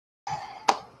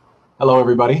Hello,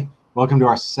 everybody. Welcome to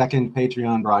our second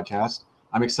Patreon broadcast.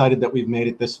 I'm excited that we've made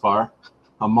it this far.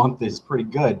 A month is pretty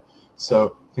good.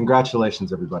 So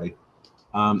congratulations, everybody.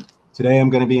 Today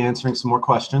I'm going to be answering some more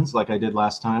questions like I did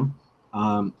last time.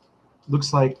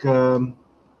 Looks like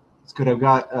it's good. I've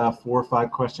got 4 or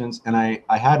 5 questions, and I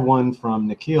had one from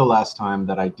Nikhil last time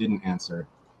that I didn't answer.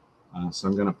 So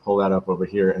I'm going to pull that up over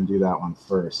here and do that one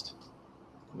first.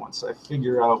 Once I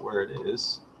figure out where it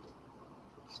is.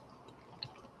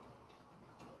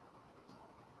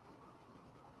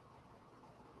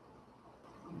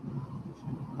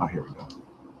 Oh, here we go.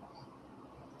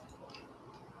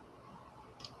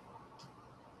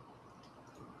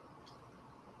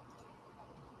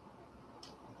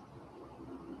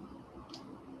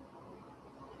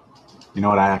 You know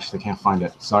what? I actually can't find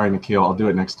it. Sorry, Nikhil. I'll do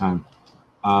it next time.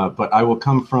 But I will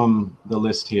come from the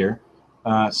list here.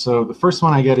 So the first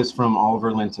one I get is from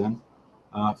Oliver Linton.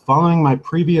 Following my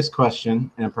previous question,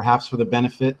 and perhaps for the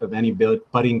benefit of any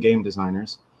budding game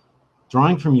designers,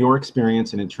 drawing from your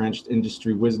experience and entrenched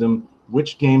industry wisdom,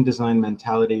 which game design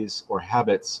mentalities or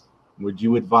habits would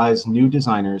you advise new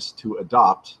designers to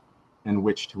adopt and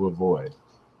which to avoid?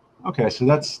 Okay, so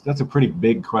that's a pretty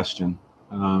big question.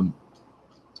 In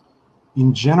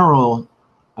general,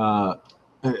 I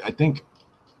think,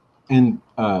 and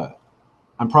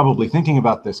I'm probably thinking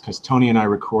about this because Tony and I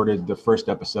recorded the first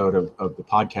episode of the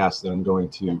podcast that I'm going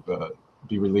to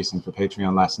be releasing for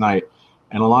Patreon last night,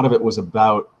 and a lot of it was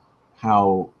about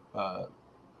how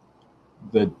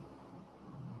the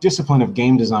discipline of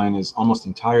game design is almost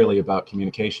entirely about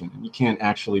communication, and you can't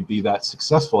actually be that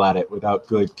successful at it without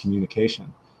good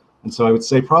communication. And so I would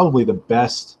say probably the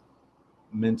best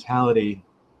mentality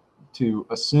to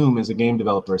assume as a game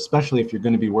developer, especially if you're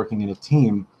going to be working in a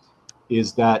team,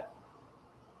 is that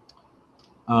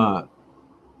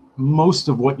most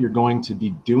of what you're going to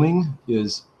be doing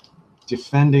is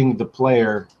defending the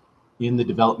player in the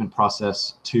development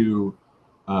process to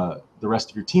the rest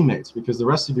of your teammates, because the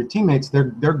rest of your teammates,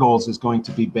 their goals is going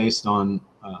to be based on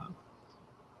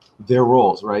their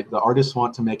roles, right? The artists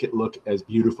want to make it look as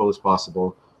beautiful as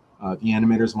possible. The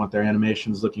animators want their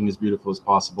animations looking as beautiful as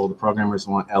possible. The programmers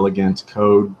want elegant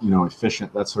code,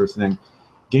 efficient, that sort of thing.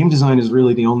 Game design is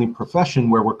really the only profession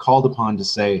where we're called upon to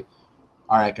say,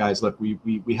 all right, guys, look, we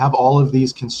have all of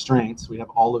these constraints. We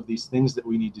have all of these things that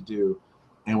we need to do,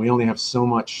 and we only have so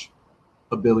much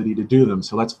ability to do them.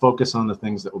 So let's focus on the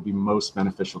things that will be most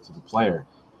beneficial to the player.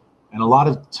 And a lot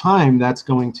of time, that's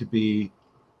going to be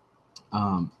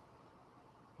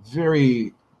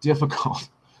very difficult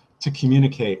to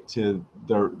communicate to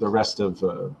the rest of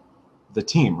the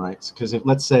team, right? Because if,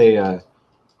 let's say,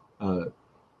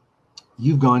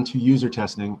 you've gone to user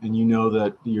testing and you know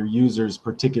that your users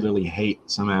particularly hate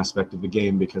some aspect of the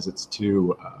game because it's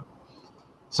too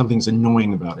something's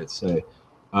annoying about it, say.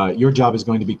 Your job is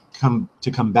going to be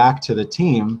to come back to the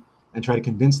team and try to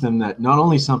convince them that not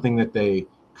only something that they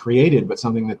created, but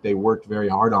something that they worked very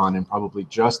hard on and probably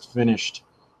just finished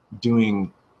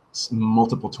doing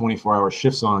multiple 24-hour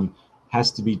shifts on has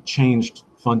to be changed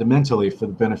fundamentally for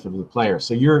the benefit of the player.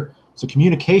 So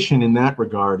communication in that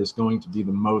regard is going to be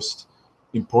the most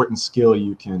important skill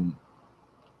you can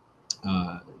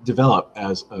develop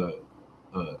as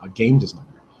a game designer.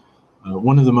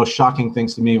 One of the most shocking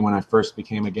things to me when I first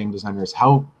became a game designer is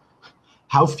how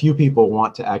few people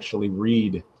want to actually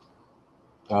read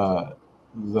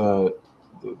the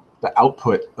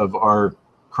output of our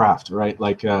craft, right?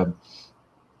 Like a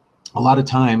lot of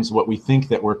times what we think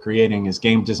that we're creating is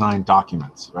game design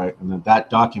documents, right? And that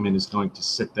document is going to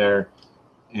sit there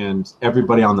and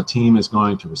everybody on the team is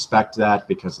going to respect that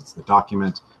because it's the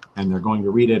document, and they're going to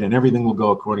read it and everything will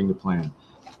go according to plan.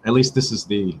 At least this is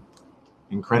the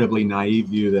incredibly naive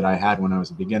view that I had when I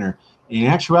was a beginner. In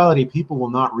actuality, people will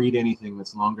not read anything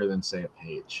that's longer than, say, a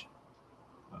page.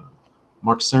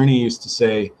 Mark Cerny used to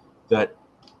say that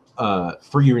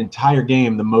for your entire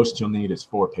game, the most you'll need is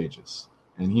 4 pages.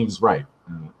 And he was right,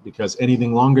 because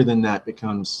anything longer than that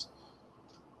becomes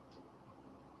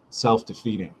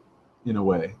self-defeating in a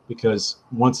way, because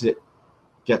once it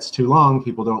gets too long,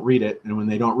 people don't read it. And when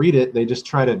they don't read it, they just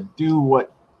try to do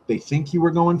what they think you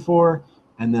were going for.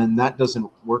 And then that doesn't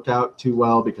work out too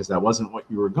well because that wasn't what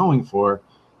you were going for.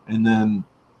 And then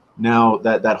now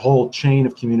that whole chain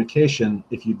of communication,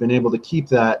 if you'd been able to keep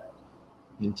that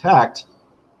intact,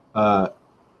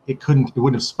 it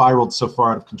wouldn't have spiraled so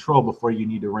far out of control before you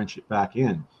need to wrench it back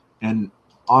in. And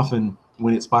often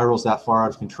when it spirals that far out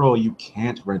of control, you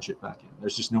can't wrench it back in.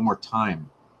 There's just no more time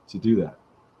to do that.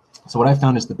 So what I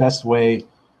found is the best way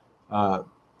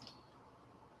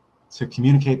to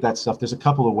communicate that stuff, there's a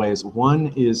couple of ways. One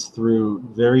is through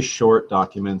very short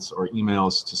documents or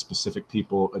emails to specific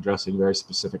people addressing very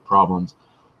specific problems.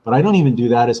 But I don't even do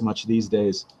that as much these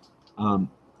days.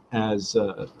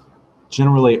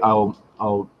 Generally,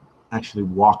 I'll actually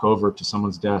walk over to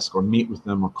someone's desk or meet with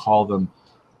them or call them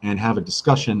and have a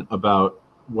discussion about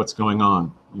what's going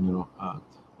on. You know,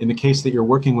 in the case that you're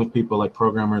working with people like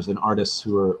programmers and artists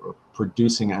who are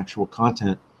producing actual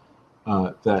content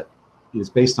that is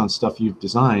based on stuff you've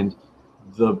designed,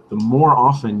 the more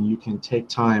often you can take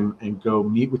time and go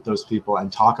meet with those people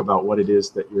and talk about what it is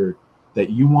that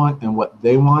you want and what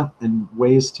they want, and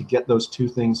ways to get those two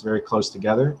things very close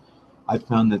together. I've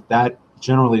found that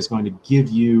generally is going to give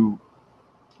you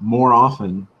more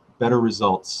often better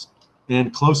results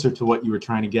and closer to what you were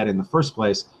trying to get in the first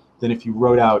place than if you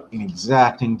wrote out in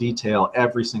exacting detail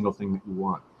every single thing that you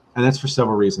want. And that's for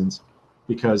several reasons.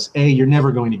 Because A, you're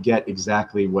never going to get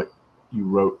exactly what you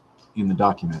wrote in the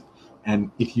document. And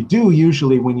if you do,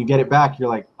 usually when you get it back, you're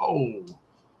like, oh,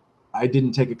 I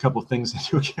didn't take a couple things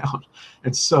into account.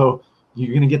 And so you're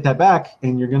going to get that back,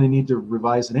 and you're going to need to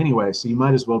revise it anyway. So you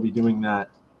might as well be doing that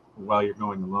while you're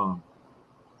going along.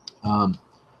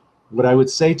 What I would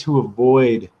say to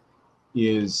avoid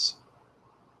is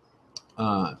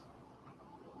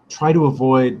try to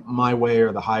avoid my way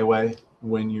or the highway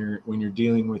when you're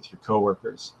dealing with your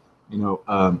coworkers. You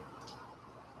know,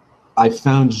 I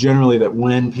found generally that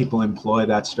when people employ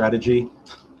that strategy,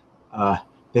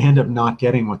 they end up not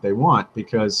getting what they want,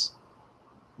 because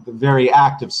the very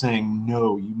act of saying,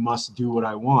 no, you must do what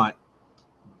I want,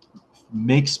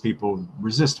 makes people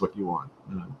resist what you want.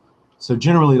 So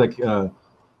generally, like,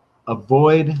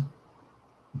 avoid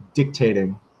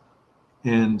dictating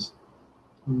and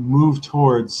move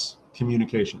towards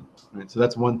communication. Right? So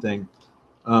that's one thing.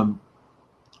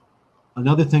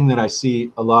 Another thing that I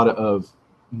see a lot of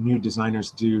new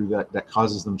designers do that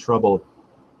causes them trouble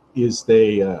is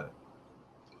they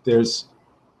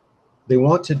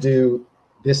want to do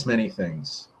this many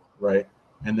things, right?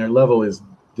 And their level is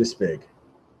this big.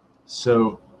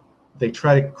 So they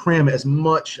try to cram as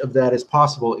much of that as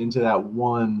possible into that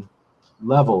one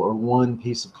level or one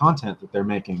piece of content that they're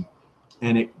making.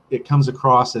 And it comes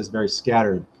across as very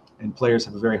scattered, and players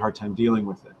have a very hard time dealing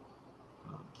with it.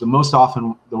 The most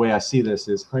often, the way I see this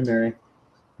is, hi, Mary.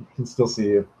 I can still see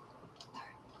you.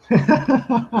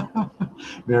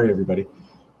 Mary, everybody.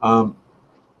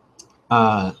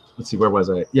 Let's see, where was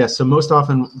I? Yeah, so most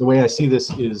often the way I see this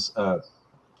is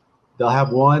they'll have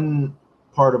one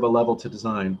part of a level to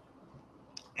design,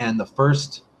 and the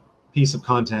first piece of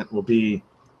content will be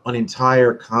an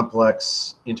entire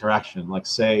complex interaction. Like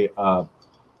say the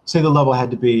level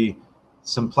had to be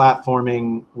some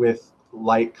platforming with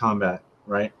light combat,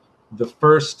 right? The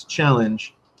first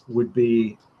challenge would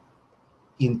be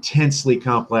intensely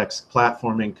complex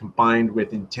platforming combined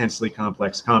with intensely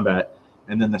complex combat.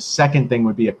 And then the second thing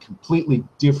would be a completely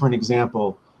different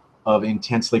example of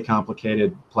intensely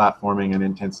complicated platforming and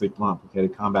intensely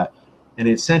complicated combat. And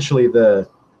essentially,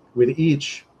 with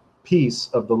each piece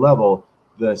of the level,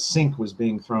 the sink was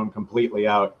being thrown completely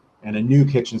out, and a new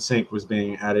kitchen sink was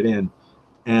being added in.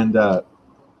 And the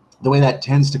way that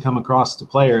tends to come across to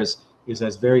players is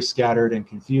as very scattered and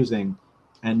confusing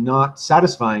and not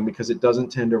satisfying, because it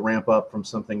doesn't tend to ramp up from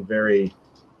something very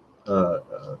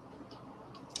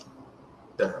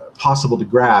possible to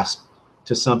grasp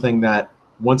to something that,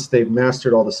 once they've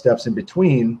mastered all the steps in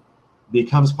between,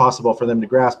 becomes possible for them to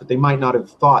grasp, but they might not have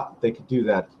thought they could do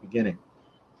that at the beginning.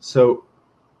 So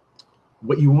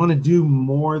what you want to do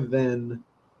more than,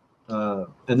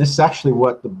 and this is actually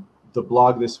what the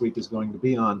blog this week is going to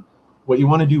be on, what you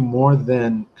want to do more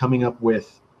than coming up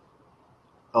with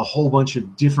a whole bunch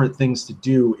of different things to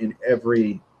do in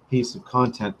every piece of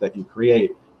content that you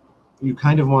create, you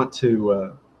kind of want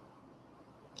to,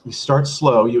 you start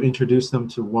slow, you introduce them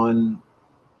to one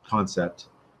concept,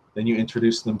 then you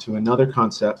introduce them to another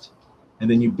concept,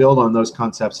 and then you build on those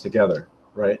concepts together,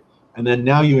 right? And then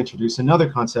now you introduce another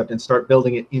concept and start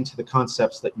building it into the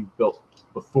concepts that you built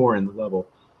before in the level.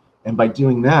 And by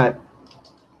doing that,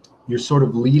 you're sort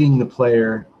of leading the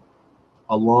player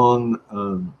along.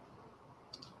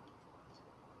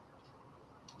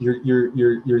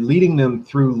 You're leading them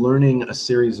through learning a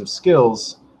series of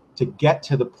skills to get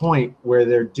to the point where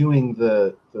they're doing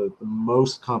the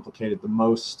most complicated, the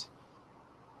most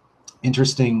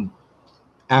interesting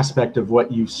aspect of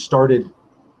what you started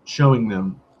showing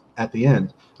them at the end.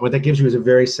 And what that gives you is a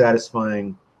very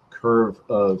satisfying curve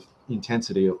of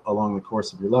intensity along the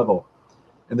course of your level.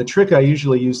 And the trick I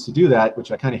usually use to do that,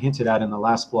 which I kind of hinted at in the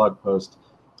last blog post,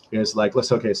 is like,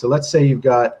 let's say you've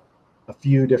got a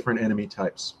few different enemy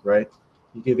types, right?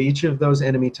 You give each of those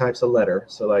enemy types a letter.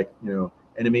 So like, you know,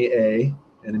 enemy A,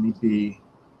 enemy B,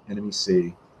 enemy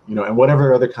C, you know, and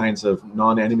whatever other kinds of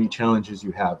non-enemy challenges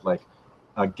you have, like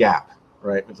a gap,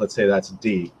 right? Let's say that's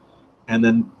D. And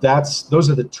then those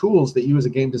are the tools that you as a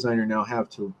game designer now have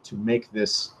to make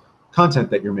this content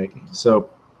that you're making. So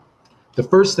the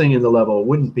first thing in the level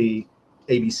wouldn't be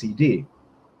A, B, C, D.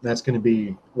 That's going to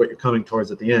be what you're coming towards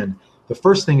at the end. The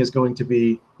first thing is going to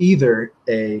be either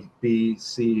A, B,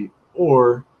 C,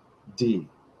 or D,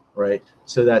 right?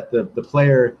 So that the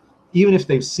player, even if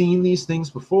they've seen these things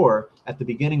before, at the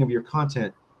beginning of your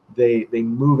content, they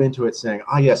move into it saying,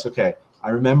 ah, yes, okay, I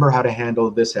remember how to handle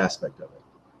this aspect of it.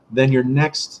 Then your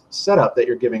next setup that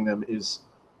you're giving them is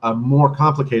a more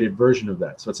complicated version of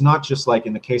that. So it's not just like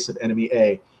in the case of enemy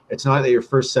A, it's not that your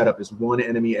first setup is one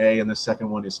enemy A and the second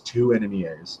one is two enemy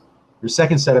A's. Your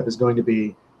second setup is going to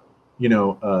be, you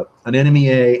know, an enemy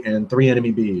A and three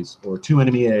enemy B's, or two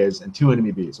enemy A's and two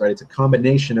enemy B's, right? It's a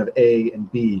combination of A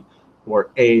and B,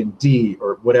 or A and D,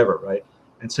 or whatever, right?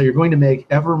 And so you're going to make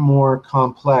ever more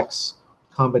complex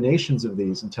combinations of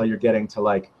these until you're getting to,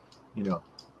 like, you know,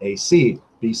 AC,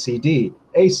 BCD,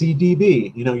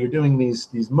 ACDB. You know, you're doing these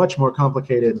much more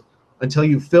complicated until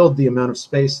you've filled the amount of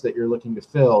space that you're looking to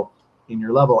fill in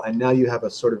your level, and now you have a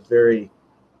sort of very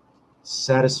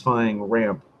satisfying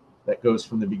ramp that goes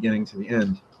from the beginning to the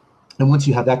end. And once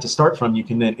you have that to start from, you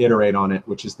can then iterate on it,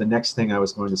 which is the next thing I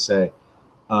was going to say.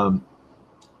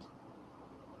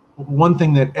 One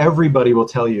thing that everybody will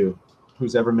tell you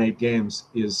who's ever made games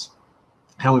is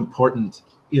how important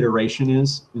iteration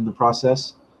is in the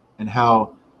process, and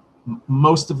how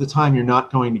most of the time you're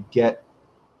not going to get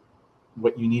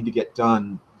what you need to get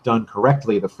done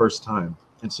correctly the first time.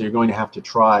 And so you're going to have to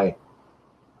try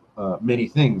many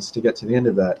things to get to the end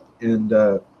of that. And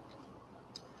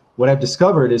what I've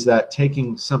discovered is that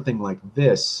taking something like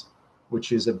this,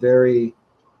 which is a very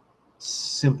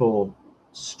simple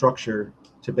structure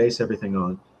to base everything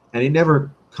on, and it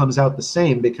never comes out the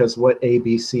same because what A,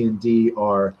 B, C, and D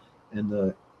are, and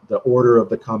the order of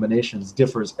the combinations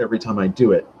differs every time I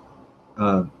do it.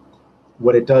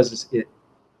 What it does is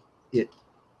it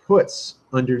puts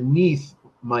underneath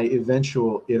my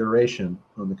eventual iteration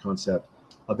on the concept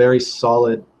a very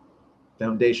solid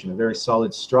foundation, a very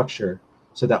solid structure,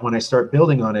 so that when I start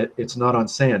building on it, it's not on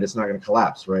sand, it's not going to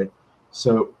collapse, right?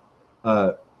 So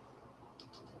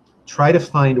try to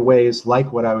find ways,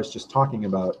 like what I was just talking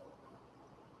about,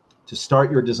 to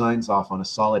start your designs off on a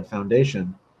solid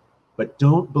foundation, but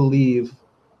don't believe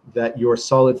that your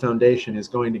solid foundation is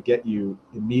going to get you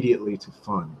immediately to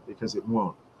fun, because it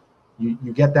won't.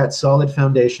 You get that solid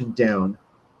foundation down,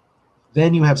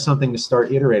 then you have something to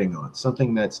start iterating on,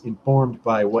 something that's informed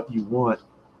by what you want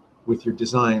with your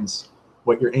designs,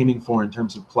 what you're aiming for in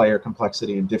terms of player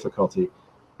complexity and difficulty,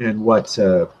 and what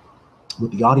the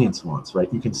audience wants,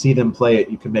 right? You can see them play it,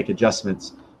 you can make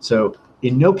adjustments. So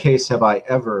in no case have I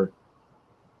ever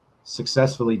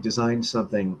successfully designed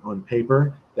something on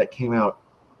paper that came out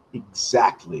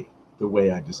exactly the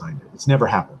way I designed it. It's never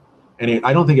happened. And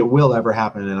I don't think it will ever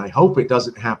happen, and I hope it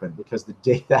doesn't happen, because the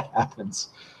day that happens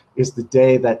is the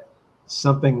day that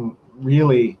something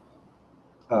really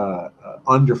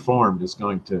underformed is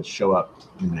going to show up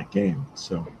in that game.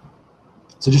 So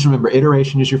just remember,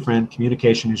 iteration is your friend,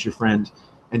 communication is your friend,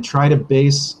 and try to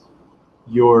base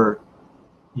your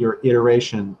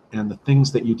iteration and the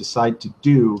things that you decide to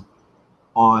do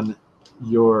on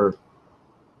your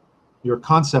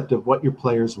concept of what your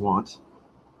players want,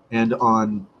 and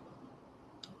on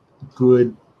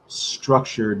good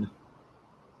structured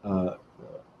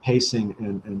pacing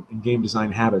and game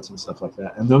design habits and stuff like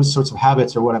that. And those sorts of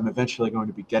habits are what I'm eventually going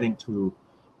to be getting to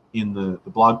in the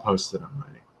blog posts that I'm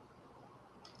writing.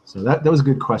 So that was a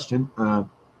good question. Let's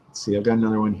see, I've got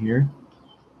another one here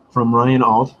from Ryan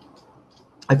Alt.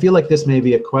 I feel like this may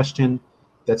be a question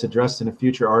that's addressed in a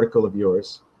future article of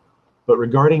yours, but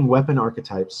regarding weapon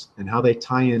archetypes and how they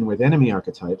tie in with enemy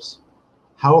archetypes,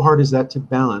 how hard is that to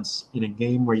balance in a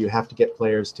game where you have to get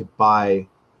players to buy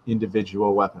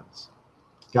individual weapons?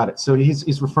 Got it. So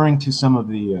he's referring to some of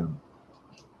the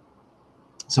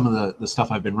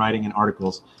stuff I've been writing in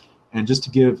articles, and just to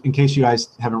give, in case you guys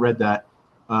haven't read that,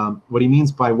 what he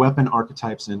means by weapon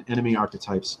archetypes and enemy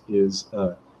archetypes is,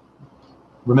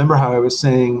 remember how I was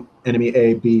saying enemy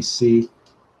A, B, C?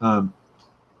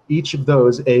 Each of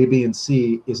those, A, B, and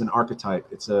C, is an archetype.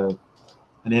 It's an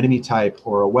enemy type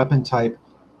or a weapon type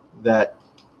that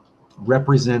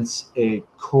represents a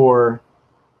core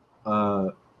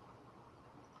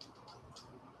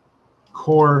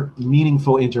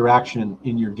meaningful interaction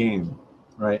in your game,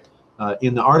 right?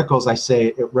 In the articles, I say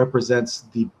it represents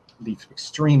the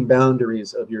extreme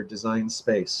boundaries of your design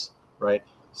space, right?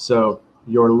 So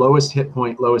your lowest hit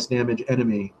point, lowest damage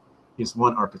enemy is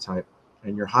one archetype,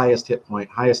 and your highest hit point,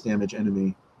 highest damage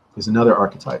enemy is another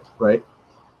archetype, right?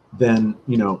 Then,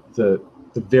 you know, the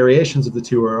variations of the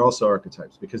two are also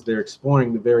archetypes because they're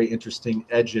exploring the very interesting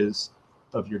edges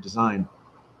of your design.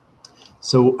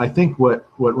 So I think what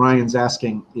Ryan's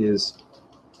asking is,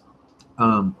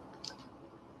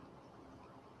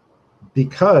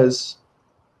 because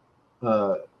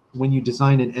when you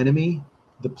design an enemy,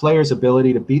 the player's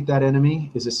ability to beat that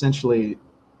enemy is essentially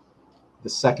the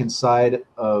second side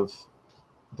of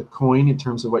the coin in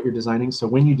terms of what you're designing. So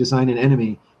when you design an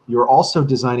enemy, you're also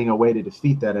designing a way to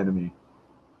defeat that enemy,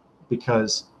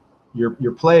 because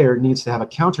your player needs to have a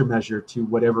countermeasure to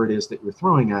whatever it is that you're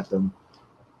throwing at them.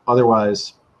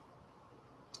 Otherwise,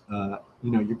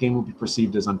 you know, your game will be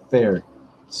perceived as unfair.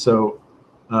 So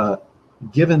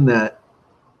given that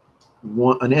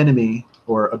an enemy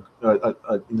or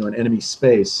you know, an enemy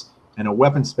space and a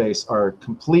weapon space are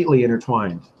completely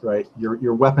intertwined, right?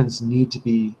 Your weapons need to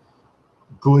be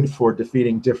good for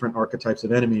defeating different archetypes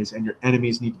of enemies, and your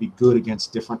enemies need to be good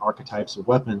against different archetypes of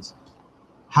weapons.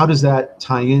 How does that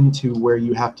tie into where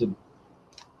you have to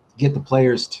get the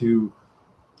players to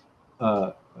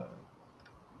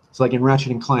it's like in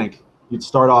Ratchet and Clank, you'd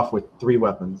start off with 3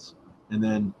 weapons, and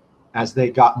then as they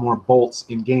got more bolts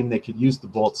in game, they could use the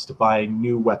bolts to buy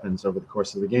new weapons over the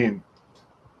course of the game.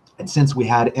 And since we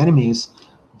had enemies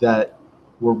that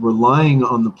were relying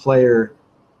on the player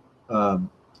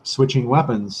switching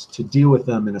weapons to deal with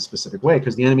them in a specific way,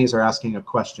 because the enemies are asking a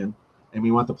question, and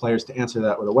we want the players to answer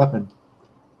that with a weapon,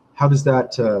 how does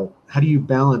that? How do you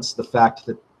balance the fact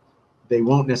that they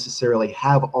won't necessarily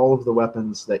have all of the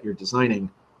weapons that you're designing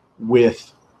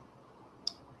with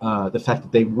the fact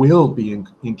that they will be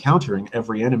encountering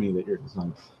every enemy that you're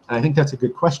designing? And I think that's a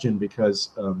good question, because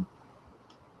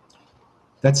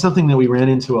that's something that we ran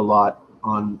into a lot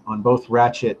on both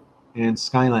Ratchet and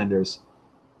Skylanders,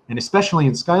 and especially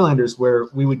in Skylanders, where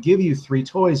we would give you 3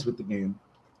 toys with the game,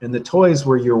 and the toys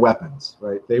were your weapons,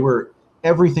 right? They were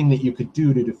everything that you could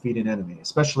do to defeat an enemy,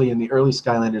 especially in the early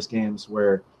Skylanders games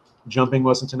where jumping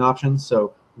wasn't an option.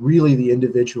 So really the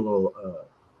individual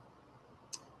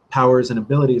powers and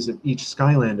abilities of each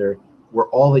Skylander were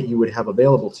all that you would have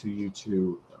available to you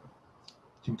to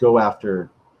go after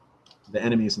the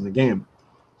enemies in the game.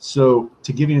 So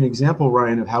to give you an example,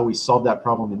 Ryan, of how we solved that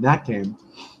problem in that game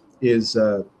is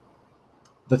the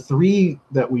 3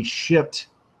 that we shipped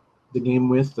the game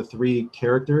with, the 3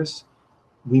 characters,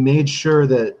 we made sure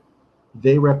that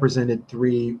they represented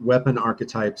 3 weapon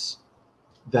archetypes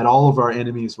that all of our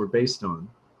enemies were based on.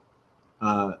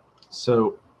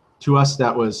 So to us,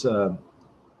 that was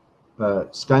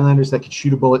Skylanders that could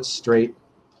shoot a bullet straight,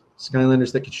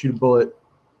 Skylanders that could shoot a bullet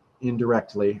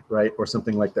indirectly, right, or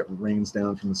something like that rains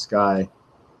down from the sky,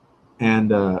 and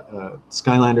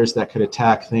Skylanders that could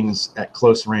attack things at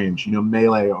close range, you know,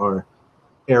 melee or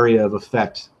area of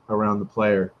effect around the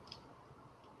player.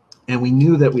 And we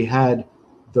knew that we had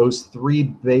those 3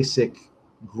 basic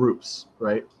groups,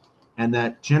 right, and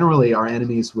that generally our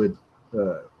enemies would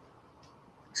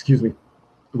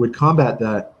would combat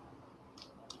that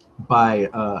by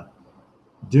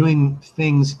doing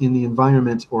things in the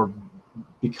environment, or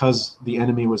because the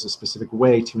enemy was a specific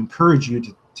way, to encourage you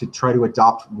to try to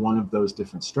adopt one of those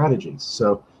different strategies.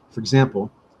 So, for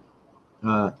example,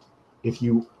 if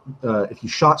you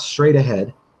shot straight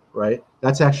ahead, right,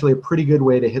 that's actually a pretty good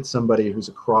way to hit somebody who's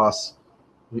across,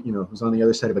 you know, who's on the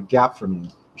other side of a gap from you. You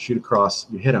shoot across,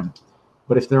 you hit them.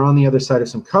 But if they're on the other side of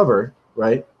some cover,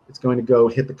 right, it's going to go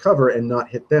hit the cover and not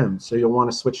hit them. So you'll want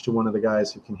to switch to one of the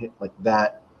guys who can hit like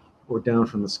that or down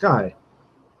from the sky.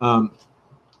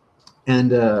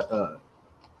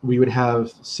 We would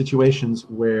have situations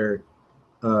where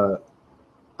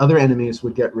other enemies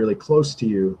would get really close to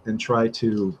you and try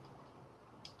to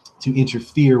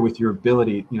interfere with your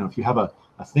ability. You know, if you have a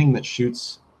thing that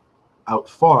shoots out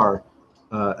far,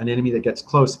 an enemy that gets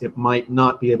close, it might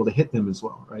not be able to hit them as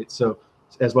well, right? So,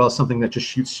 as well as something that just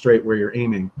shoots straight where you're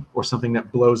aiming, or something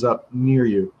that blows up near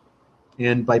you.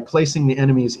 And by placing the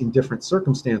enemies in different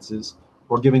circumstances,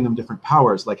 or giving them different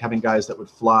powers, like having guys that would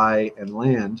fly and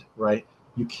land, right?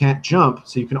 You can't jump,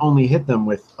 so you can only hit them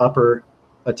with upper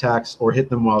attacks or hit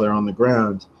them while they're on the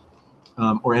ground.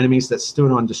 Or enemies that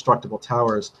stood on destructible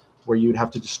towers, where you'd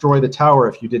have to destroy the tower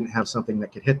if you didn't have something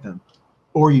that could hit them.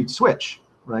 Or you'd switch,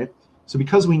 right? So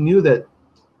because we knew that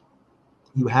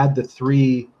you had the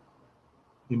 3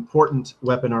 important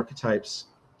weapon archetypes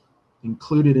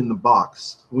included in the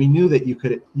box, we knew that you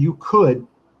could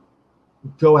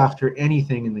go after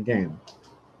anything in the game,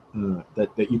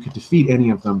 that you could defeat any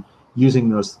of them using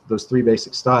those 3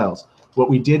 basic styles. What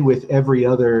we did with every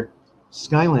other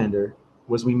Skylander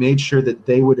was we made sure that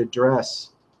they would address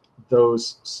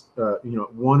those,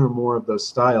 one or more of those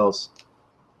styles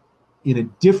in a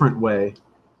different way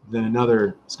than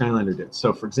another Skylander did.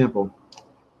 So, for example,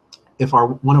 if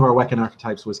one of our weapon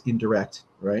archetypes was indirect,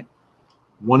 right?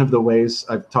 One of the ways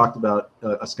I've talked about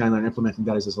a Skylander implementing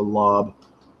that is as a lob,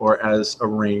 or as a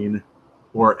rain,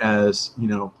 or as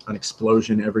an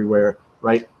explosion everywhere,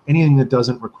 right? Anything that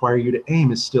doesn't require you to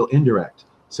aim is still indirect.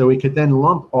 So we could then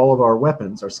lump all of our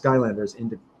weapons, our Skylanders,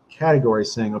 into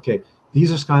categories saying, okay,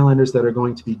 these are Skylanders that are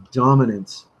going to be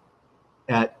dominant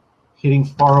at hitting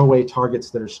faraway targets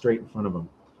that are straight in front of them.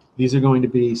 These are going to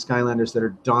be Skylanders that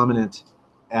are dominant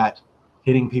at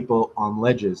hitting people on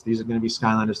ledges. These are going to be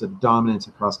Skylanders that are dominant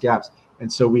across gaps.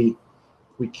 And so we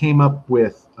came up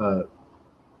with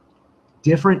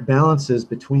different balances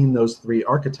between those three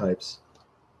archetypes,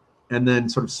 and then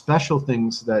sort of special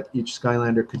things that each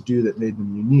Skylander could do that made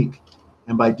them unique.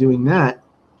 And by doing that,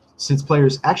 since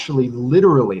players actually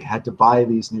literally had to buy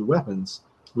these new weapons,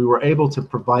 we were able to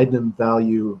provide them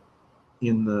value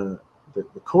in the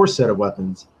core set of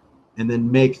weapons, and then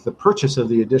make the purchase of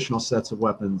the additional sets of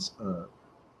weapons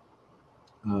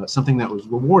something that was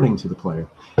rewarding to the player.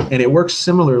 And it works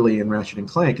similarly in Ratchet and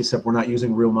Clank, except we're not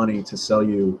using real money to sell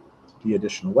you the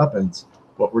additional weapons.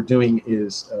 What we're doing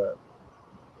is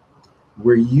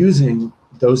we're using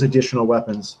those additional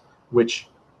weapons, which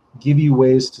give you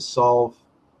ways to solve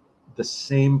the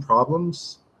same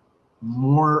problems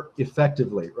more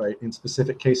effectively, right? In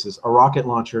specific cases, a rocket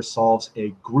launcher solves a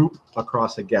group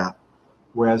across a gap,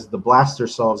 whereas the blaster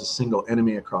solves a single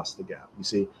enemy across the gap. You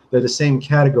see, they're the same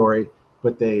category,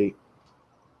 but they're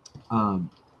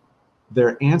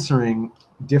answering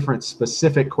different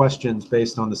specific questions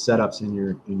based on the setups in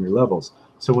your levels.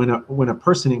 So when a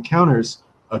person encounters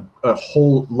a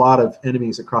whole lot of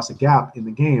enemies across a gap in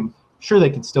the game, sure, they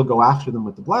can still go after them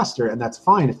with the blaster, and that's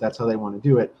fine if that's how they want to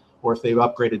do it, or if they've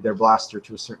upgraded their blaster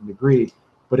to a certain degree.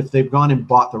 But if they've gone and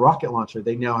bought the rocket launcher,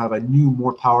 they now have a new,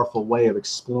 more powerful way of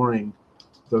exploring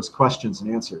those questions and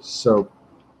answers. So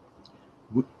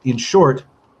in short,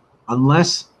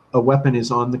 unless a weapon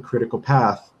is on the critical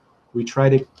path, we try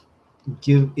to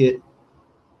give it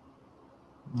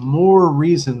more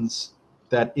reasons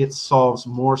that it solves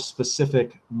more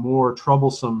specific, more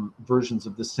troublesome versions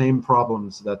of the same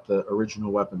problems that the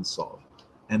original weapons solve.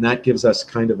 And that gives us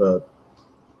kind of a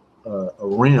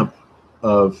ramp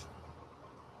of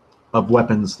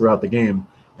weapons throughout the game.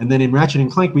 And then in Ratchet and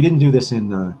Clank, we didn't do this in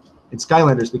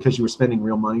Skylanders because you were spending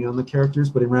real money on the characters,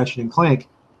 but in Ratchet and Clank,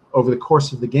 over the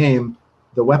course of the game,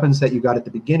 the weapons that you got at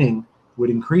the beginning would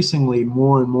increasingly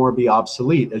more and more be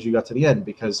obsolete as you got to the end,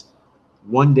 because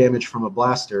 1 damage from a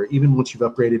blaster, even once you've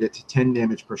upgraded it to 10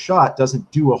 damage per shot, doesn't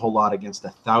do a whole lot against a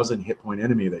 1,000 hit point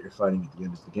enemy that you're fighting at the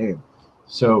end of the game.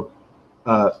 So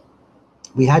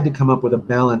we had to come up with a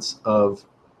balance of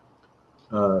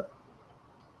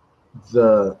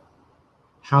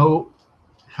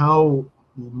how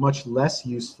much less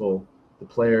useful the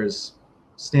player's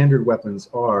standard weapons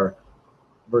are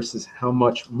versus how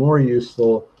much more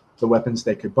useful the weapons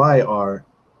they could buy are,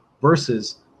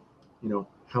 versus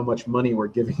how much money we're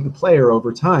giving the player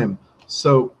over time.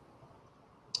 So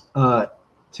to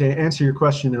answer your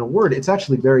question in a word, it's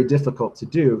actually very difficult to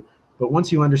do. But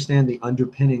once you understand the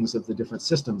underpinnings of the different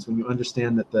systems, when you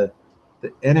understand that the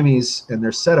enemies and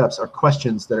their setups are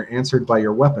questions that are answered by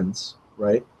your weapons,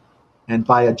 right? And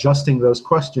by adjusting those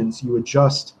questions, you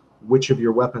adjust which of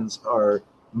your weapons are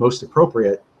most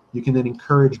appropriate. You can then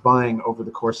encourage buying over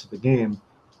the course of the game.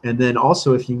 And then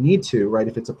also, if you need to, right,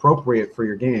 if it's appropriate for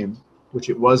your game, which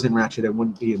it was in Ratchet and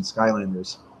wouldn't be in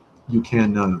Skylanders, you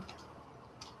can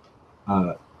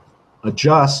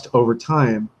adjust over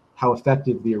time how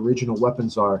effective the original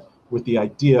weapons are, with the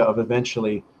idea of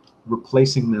eventually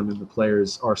replacing them in the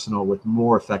player's arsenal with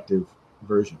more effective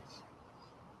versions.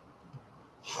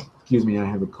 Excuse me, I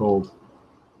have a cold.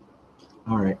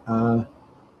 All right. All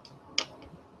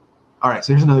right,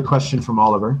 so here's another question from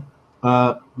Oliver.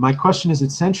 My question is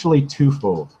essentially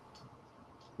twofold,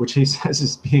 which he says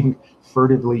is being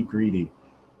furtively greedy.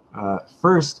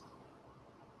 First,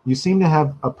 you seem to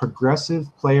have a progressive,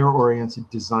 player-oriented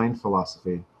design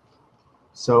philosophy.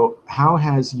 So how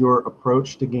has your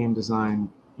approach to game design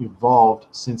evolved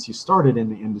since you started in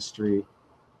the industry,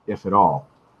 if at all?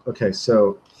 Okay,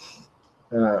 so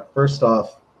first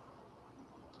off,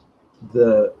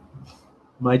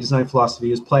 my design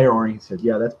philosophy is player-oriented.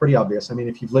 Yeah, that's pretty obvious. I mean,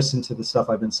 if you've listened to the stuff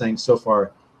I've been saying so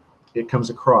far, it comes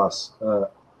across.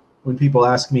 When people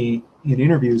ask me in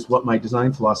interviews what my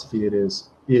design philosophy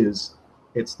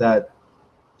it's that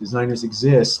designers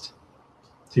exist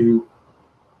to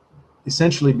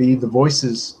essentially be the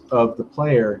voices of the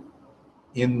player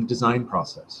in the design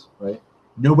process, right?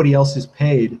 Nobody else is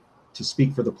paid to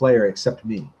speak for the player except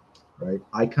me, right?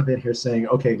 I come in here saying,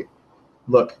 okay,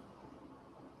 look,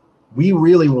 we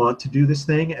really want to do this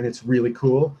thing and it's really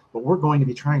cool, but we're going to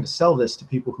be trying to sell this to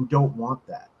people who don't want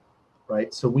that,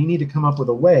 right? So we need to come up with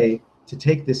a way to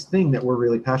take this thing that we're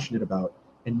really passionate about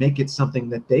and make it something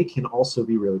that they can also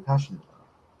be really passionate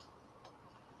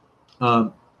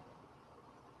about.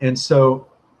 And so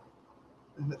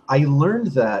I learned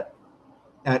that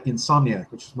at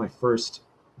Insomniac, which was my first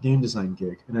game design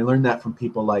gig. And I learned that from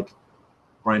people like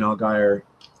Brian Allgaier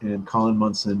and Colin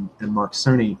Munson and Mark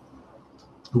Cerny,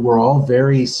 who were all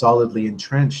very solidly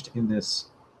entrenched in this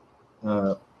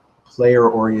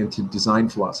player-oriented design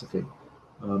philosophy.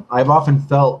 I've often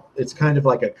felt it's kind of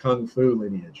like a kung fu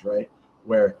lineage, right?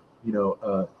 Where, you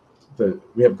know,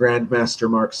 we have Grandmaster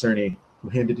Mark Cerny, who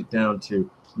handed it down to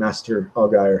Master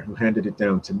Allgaier, who handed it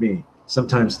down to me,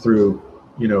 sometimes through,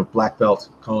 you know, Black Belt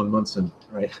Colin Munson,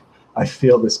 right? I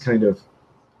feel this kind of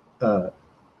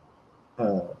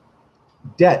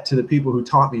debt to the people who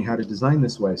taught me how to design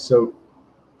this way. So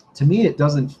to me, it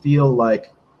doesn't feel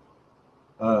like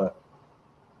I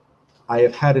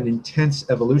have had an intense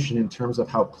evolution in terms of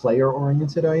how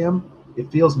player-oriented I am. It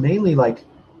feels mainly like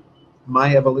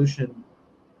my evolution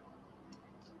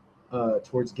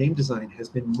towards game design has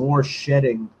been more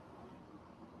shedding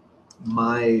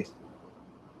my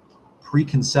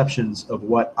preconceptions of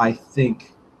what I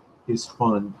think is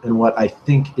fun and what I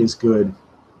think is good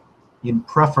in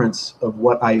preference of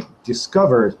what I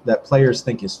discover that players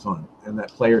think is fun and that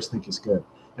players think is good.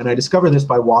 And I discover this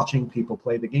by watching people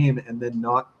play the game and then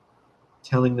not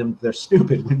telling them they're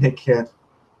stupid when they can't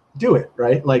do it,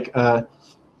 right? Like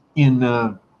in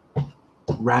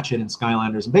Ratchet and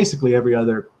Skylanders, and basically every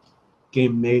other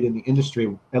game made in the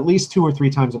industry, at least 2 or 3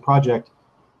 times a project,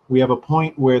 we have a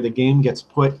point where the game gets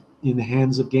put in the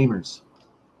hands of gamers.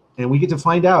 And we get to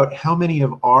find out how many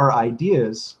of our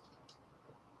ideas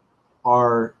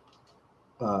are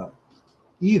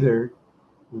either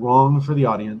wrong for the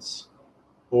audience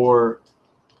or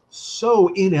so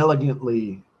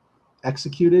inelegantly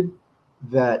executed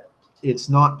that it's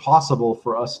not possible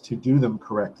for us to do them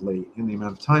correctly in the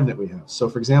amount of time that we have. So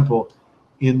for example,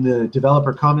 in the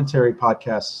developer commentary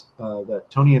podcasts that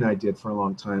Tony and I did for a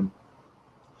long time,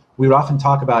 we would often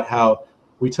talk about how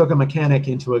we took a mechanic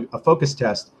into a focus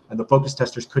test and the focus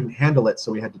testers couldn't handle it,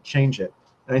 so we had to change it.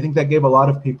 And I think that gave a lot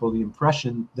of people the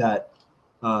impression that,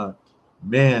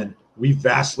 man, we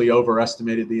vastly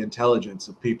overestimated the intelligence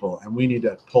of people and we need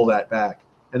to pull that back.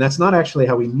 And that's not actually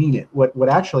how we mean it. What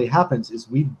actually happens is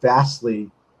we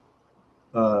vastly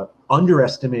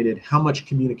underestimated how much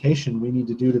communication we need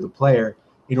to do to the player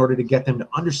in order to get them to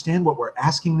understand what we're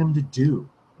asking them to do,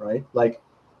 right? Like,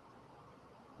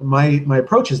 my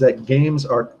approach is that games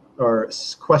are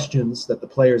questions that the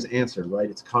players answer, right?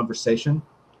 It's conversation.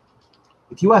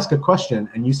 If you ask a question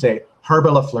and you say,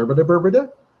 herbala flurbada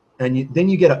burbada, and then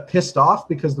you get pissed off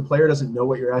because the player doesn't know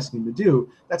what you're asking them to do,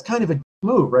 that's kind of a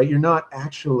move, right? You're not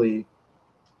actually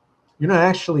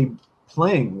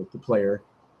playing with the player.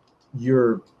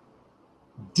 You're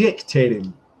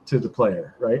dictating to the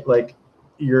player, right? Like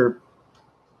you're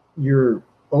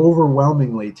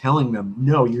overwhelmingly telling them,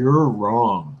 no, you're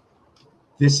wrong.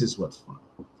 This is what's fun.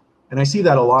 And I see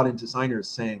that a lot in designers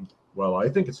saying, well, I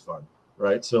think it's fun,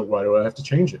 right? So why do I have to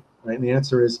change it, right? And the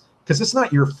answer is, because it's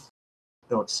not your,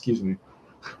 oh, excuse me.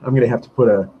 I'm going to have to put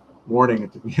a warning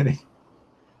at the beginning.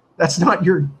 That's not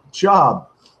your job.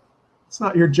 It's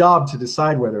not your job to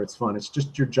decide whether it's fun. It's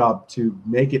just your job to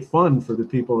make it fun for the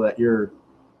people that you're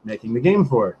making the game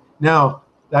for. Now,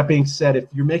 that being said, if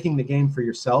you're making the game for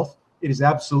yourself, it is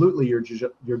absolutely your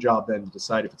job then to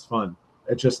decide if it's fun.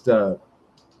 It just,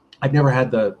 I've never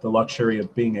had the luxury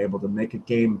of being able to make a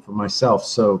game for myself.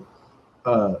 So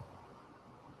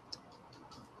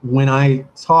when I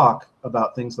talk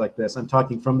about things like this, I'm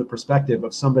talking from the perspective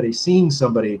of somebody seeing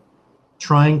somebody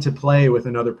trying to play with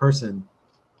another person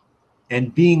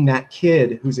and being that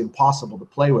kid who's impossible to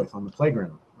play with on the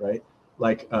playground, right?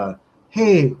 Like,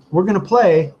 hey, we're going to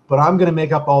play, but I'm going to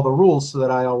make up all the rules so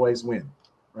that I always win,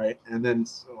 right? And then,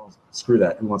 oh, screw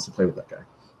that, who wants to play with that guy?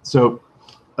 So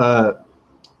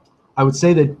I would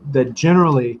say that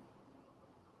generally,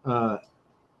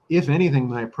 if anything,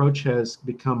 my approach has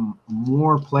become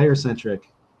more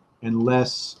player-centric and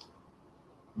less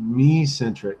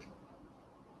me-centric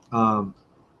than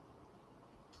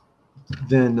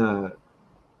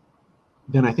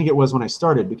I think it was when I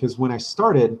started. Because when I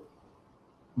started,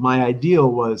 my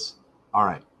ideal was, all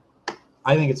right,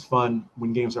 I think it's fun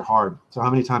when games are hard. So how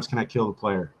many times can I kill the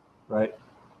player, right?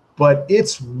 But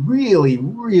it's really,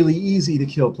 really easy to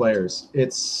kill players.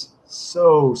 It's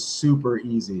so super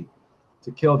easy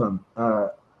to kill them.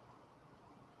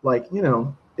 Like, you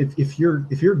know, if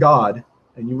you're God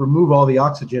and you remove all the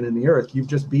oxygen in the earth, you've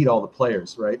just beat all the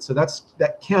players, right? So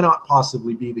that cannot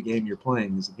possibly be the game you're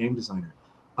playing as a game designer.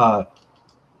 For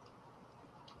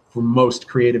most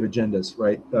creative agendas,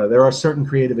 right? There are certain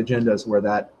creative agendas where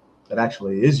that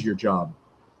actually is your job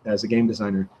as a game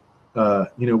designer. You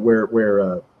know,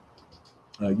 where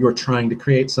you're trying to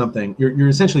create something. You're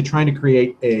essentially trying to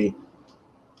create a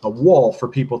wall for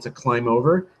people to climb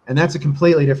over, and that's a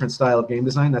completely different style of game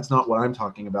design. That's not what I'm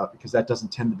talking about, because that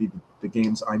doesn't tend to be the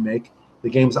games I make. The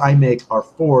games I make are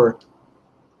for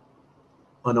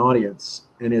an audience,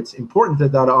 and it's important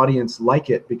that that audience like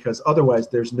it, because otherwise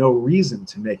there's no reason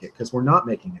to make it, because we're not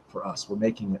making it for us, we're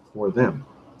making it for them,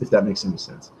 if that makes any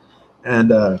sense.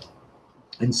 And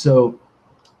so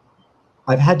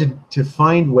I've had to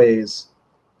find ways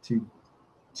to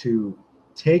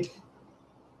take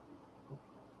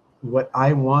what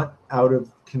I want out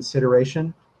of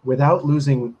consideration without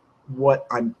losing what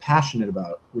I'm passionate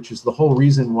about, which is the whole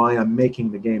reason why I'm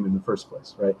making the game in the first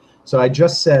place, right? So I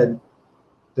just said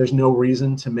there's no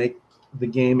reason to make the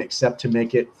game except to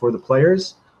make it for the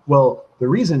players. Well, the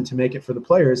reason to make it for the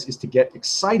players is to get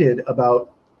excited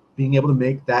about being able to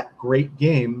make that great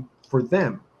game for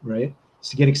them, right? It's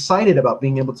to get excited about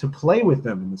being able to play with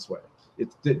them in this way.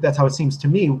 That's how it seems to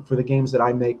me for the games that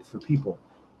I make for people,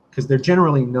 because they're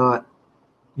generally not,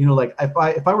 you know, like if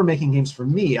I were making games for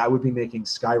me, I would be making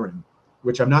Skyrim,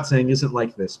 which I'm not saying isn't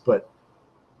like this, but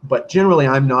generally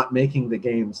I'm not making the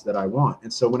games that I want.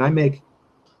 And so when I make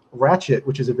Ratchet,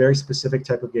 which is a very specific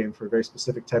type of game for a very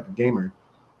specific type of gamer,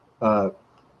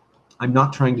 I'm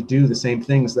not trying to do the same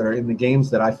things that are in the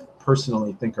games that I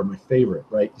personally think are my favorite,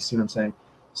 right? You see what I'm saying?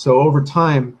 So over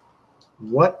time,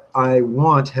 what I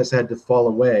want has had to fall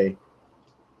away,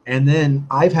 and then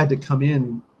I've had to come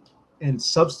in and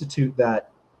substitute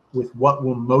that with what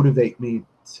will motivate me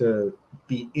to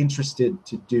be interested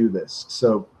to do this.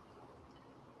 So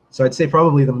I'd say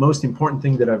probably the most important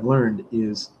thing that I've learned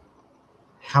is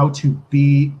how to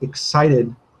be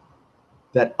excited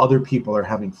that other people are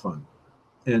having fun.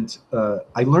 And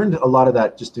I learned a lot of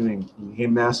that just doing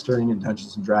game mastering in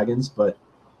Dungeons and Dragons, but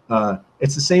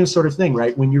it's the same sort of thing,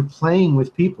 right? When you're playing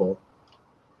with people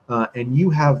and you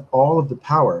have all of the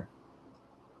power,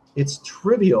 it's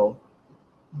trivial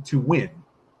to win.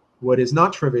 What is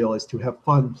not trivial is to have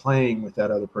fun playing with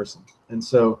that other person. And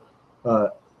so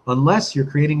unless you're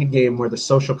creating a game where the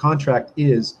social contract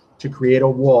is to create a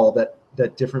wall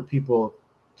that different people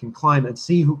can climb and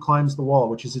see who climbs the wall,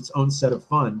 which is its own set of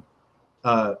fun,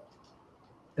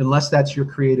 unless that's your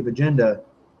creative agenda,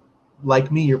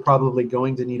 like me, you're probably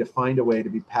going to need to find a way to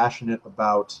be passionate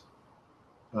about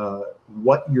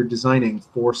what you're designing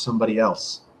for somebody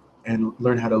else, and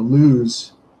learn how to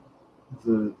lose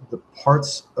the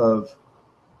parts of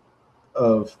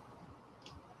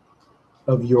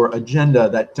your agenda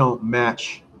that don't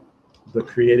match the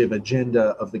creative agenda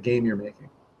of the game you're making.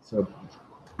 So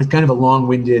it's kind of a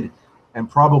long-winded and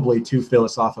probably too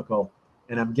philosophical,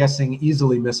 and I'm guessing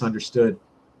easily misunderstood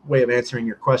way of answering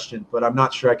your question, but I'm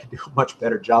not sure I could do a much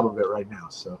better job of it right now.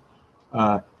 So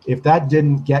if that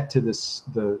didn't get to the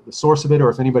source of it, or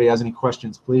if anybody has any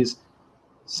questions, please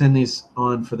send these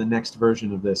on for the next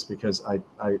version of this, because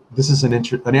this is an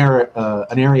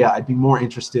area I'd be more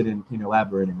interested in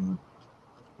elaborating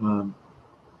on.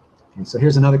 Okay, so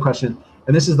here's another question,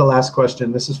 and this is the last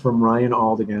question. This is from Ryan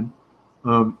Ald again.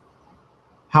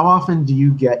 How often do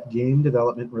you get game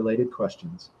development related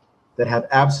questions that have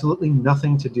absolutely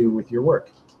nothing to do with your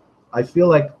work? I feel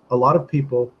like a lot of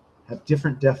people have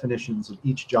different definitions of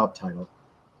each job title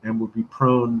and would be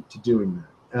prone to doing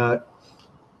that.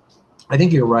 I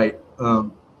think you're right.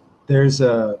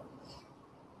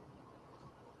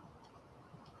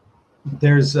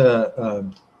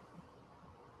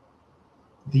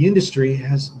 The industry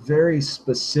has very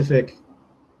specific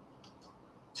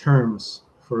terms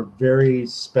for very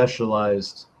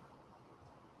specialized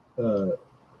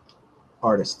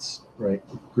artists, right?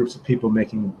 Groups of people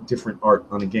making different art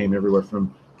on a game, everywhere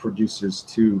from producers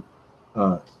to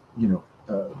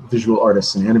visual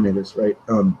artists and animators, right?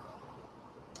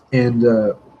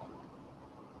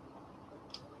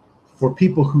 For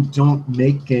people who don't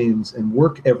make games and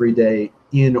work every day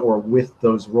in or with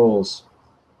those roles,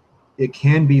 it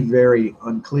can be very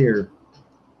unclear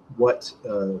what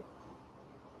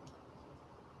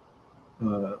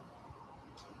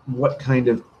kind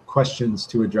of questions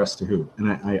to address to who.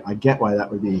 And I get why that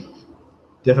would be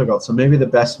difficult. So maybe the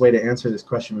best way to answer this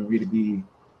question would be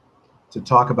to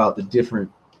talk about the different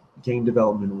game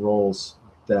development roles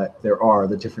that there are,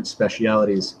 the different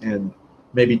specialities, and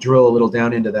maybe drill a little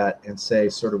down into that and say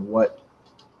sort of what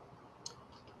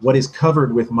is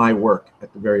covered with my work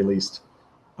at the very least,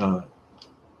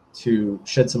 to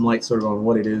shed some light sort of on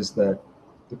what it is that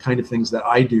the kind of things that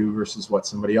I do versus what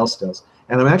somebody else does.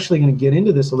 And I'm actually going to get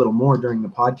into this a little more during the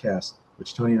podcast,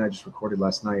 which Tony and I just recorded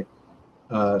last night.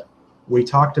 We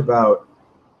talked about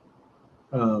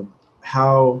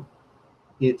how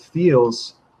it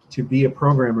feels to be a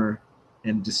programmer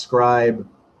and describe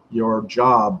your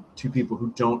job to people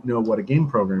who don't know what a game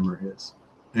programmer is,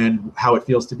 and how it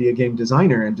feels to be a game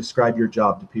designer and describe your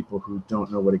job to people who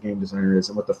don't know what a game designer is,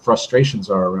 and what the frustrations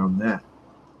are around that.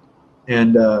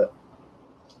 And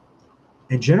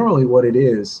generally what it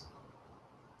is,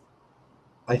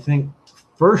 I think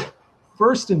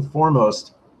first and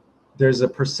foremost, there's a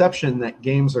perception that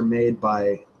games are made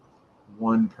by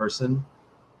one person,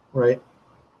 right?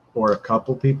 Or a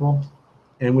couple people.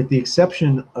 And with the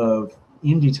exception of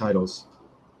indie titles,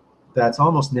 that's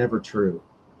almost never true.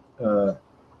 I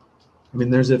mean,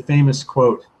 there's a famous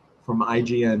quote from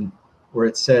IGN where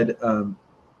it said,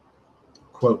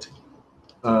 quote,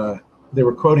 they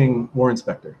were quoting Warren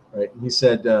Spector, right? And he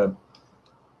said,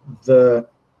 the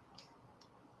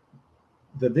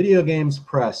video games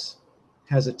press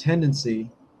has a tendency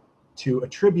to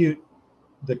attribute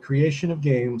the creation of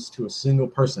games to a single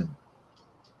person,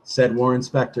 said Warren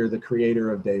Spector, the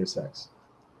creator of Deus Ex,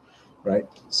 right?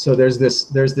 So there's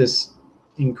this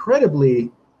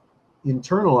incredibly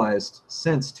internalized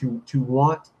sense to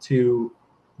want to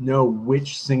know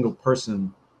which single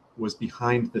person was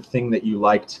behind the thing that you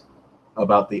liked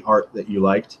about the art that you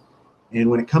liked. And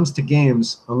when it comes to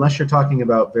games, unless you're talking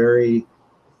about very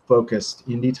focused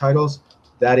indie titles,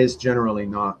 that is generally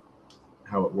not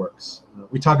how it works.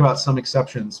 We talk about some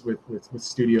exceptions with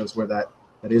studios where that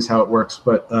is how it works,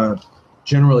 but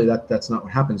generally that's not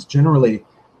what happens. Generally,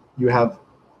 you have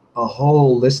a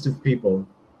whole list of people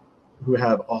who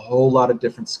have a whole lot of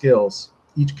different skills,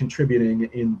 each contributing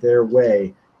in their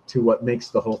way to what makes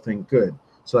the whole thing good.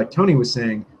 So like Tony was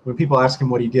saying, when people ask him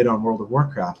what he did on World of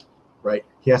Warcraft, right,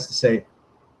 he has to say,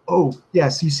 oh,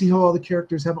 yes, you see how all the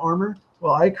characters have armor?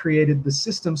 Well, I created the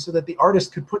system so that the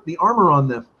artist could put the armor on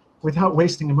them without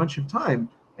wasting a bunch of time.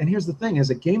 And here's the thing,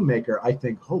 as a game maker, I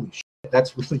think, holy shit,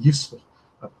 that's really useful.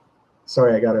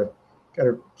 Sorry, I gotta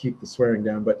keep the swearing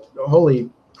down, but holy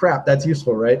crap, that's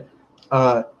useful, right?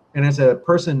 And as a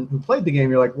person who played the game,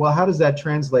 you're like, well, how does that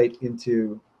translate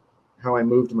into how I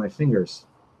moved my fingers,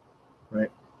 right?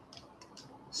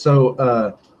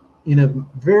 So in a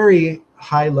very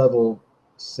high level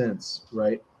sense,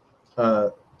 right,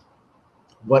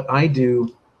 what I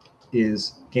do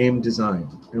is game design.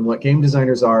 And what game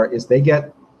designers are is they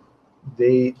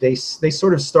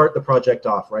sort of start the project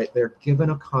off, right? They're given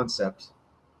a concept,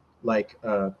 like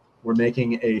we're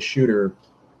making a shooter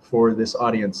for this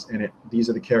audience, and these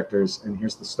are the characters, and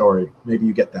here's the story. Maybe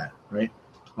you get that, right?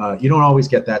 You don't always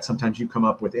get that. Sometimes you come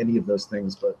up with any of those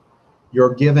things, but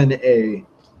you're given a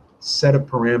set of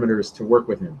parameters to work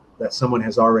within that someone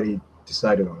has already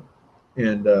decided on.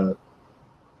 And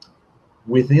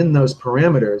within those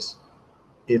parameters,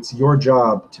 it's your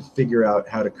job to figure out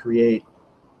how to create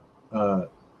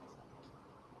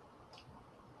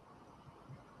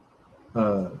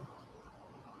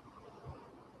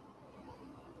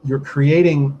you're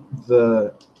creating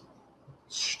the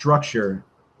structure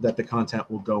that the content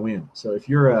will go in. So if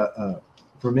you're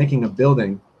if we're making a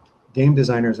building, game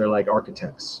designers are like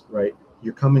architects, right?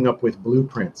 You're coming up with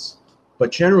blueprints,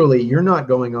 but generally you're not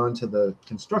going on to the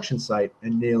construction site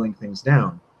and nailing things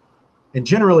down. And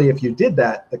generally, if you did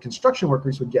that, the construction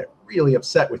workers would get really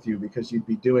upset with you because you'd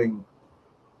be doing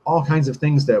all kinds of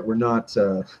things that were not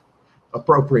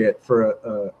appropriate for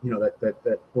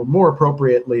that were more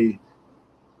appropriately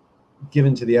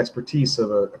given to the expertise of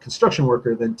a construction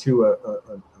worker than to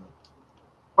a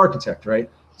architect, right?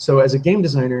 So as a game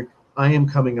designer, I am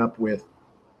coming up with,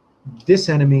 this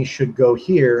enemy should go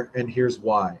here, and here's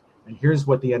why, and here's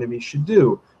what the enemy should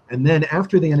do. And then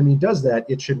after the enemy does that,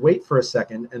 it should wait for a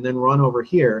second and then run over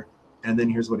here, and then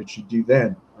here's what it should do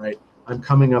then, right? I'm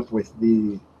coming up with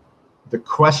the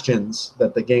questions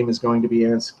that the game is going to be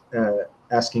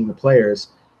asking the players,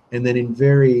 and then in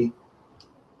very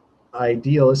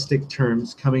idealistic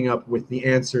terms, coming up with the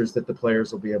answers that the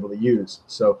players will be able to use.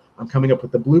 So I'm coming up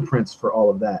with the blueprints for all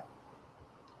of that.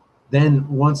 Then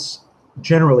once,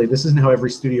 generally, this isn't how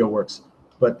every studio works,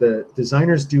 but the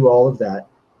designers do all of that,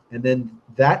 and then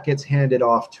that gets handed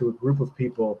off to a group of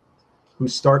people who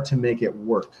start to make it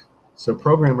work. So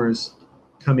programmers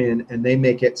come in and they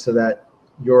make it so that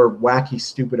your wacky,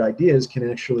 stupid ideas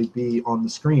can actually be on the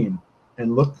screen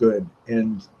and look good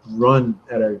and run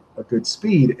at a good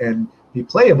speed and be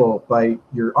playable by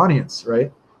your audience,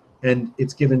 right? And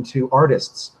it's given to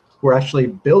artists who are actually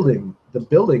building the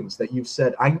buildings that you've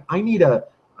said, I need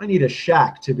a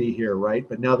shack to be here, right?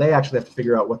 But now they actually have to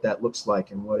figure out what that looks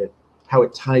like and how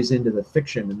it ties into the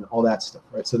fiction and all that stuff,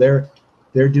 right? So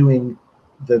they're doing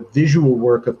the visual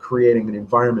work of creating an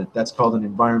environment. That's called an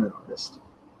environment artist.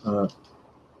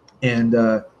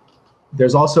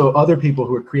 There's also other people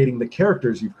who are creating the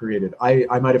characters you've created.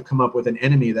 I might have come up with an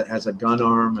enemy that has a gun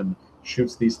arm and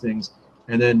shoots these things.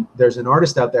 And then there's an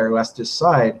artist out there who has to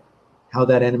decide how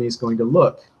that enemy is going to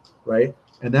look, right?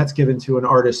 And that's given to an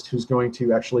artist who's going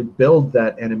to actually build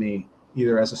that enemy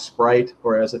either as a sprite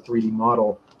or as a 3D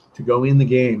model to go in the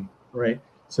game, right?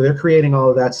 So they're creating all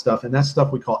of that stuff, and that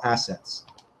stuff we call assets.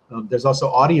 There's also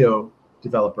audio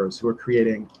developers who are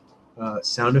creating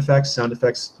sound effects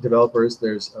developers.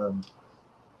 There's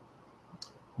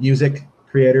music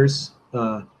creators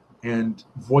and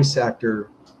voice actor,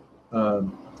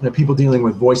 people dealing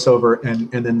with voiceover,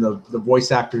 and then the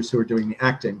voice actors who are doing the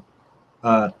acting.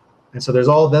 And so there's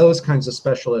all those kinds of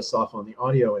specialists off on the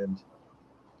audio end.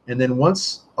 And then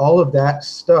once all of that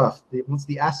stuff, once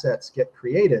the assets get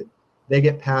created, they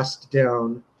get passed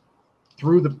down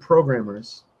through the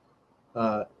programmers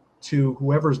to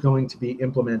whoever's going to be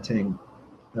implementing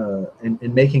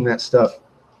and making that stuff.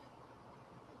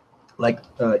 Like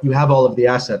you have all of the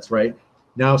assets, right?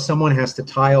 Now someone has to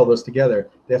tie all those together.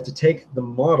 They have to take the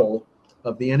model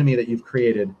of the enemy that you've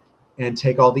created and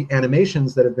take all the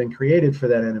animations that have been created for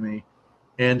that enemy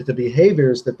and the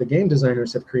behaviors that the game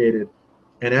designers have created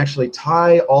and actually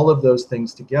tie all of those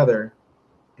things together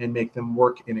and make them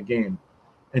work in a game.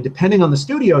 And depending on the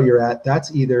studio you're at,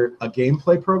 that's either a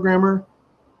gameplay programmer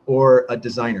or a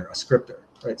designer, a scripter,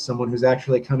 right? Someone who's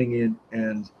actually coming in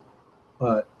and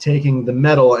taking the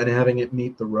metal and having it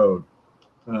meet the road.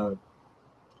 And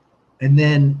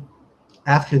then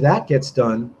after that gets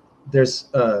done, there's,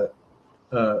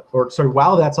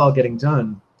 while that's all getting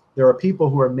done, there are people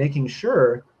who are making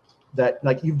sure that,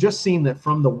 like you've just seen that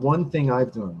from the one thing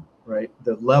I've done, right,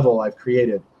 the level I've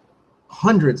created,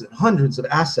 hundreds and hundreds of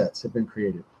assets have been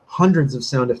created, hundreds of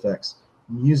sound effects,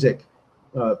 music,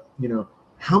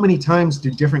 how many times do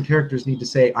different characters need to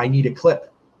say, I need a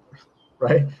clip,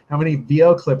 right? How many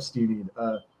VO clips do you need?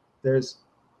 There's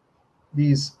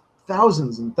these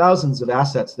thousands and thousands of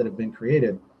assets that have been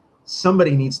created.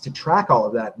 Somebody needs to track all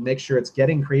of that and make sure it's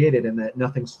getting created and that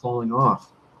nothing's falling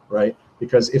off, right?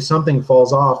 Because if something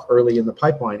falls off early in the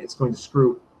pipeline, it's going to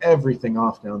screw everything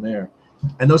off down there.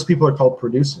 And those people are called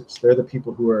producers. They're the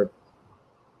people who are,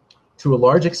 to a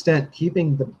large extent,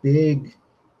 keeping the big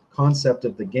concept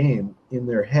of the game in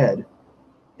their head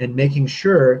and making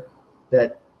sure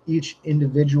that each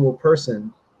individual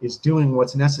person is doing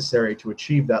what's necessary to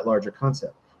achieve that larger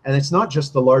concept. And it's not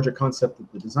just the larger concept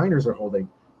that the designers are holding,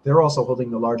 they're also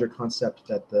holding the larger concept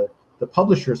that the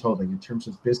publisher is holding in terms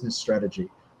of business strategy,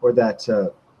 or that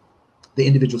the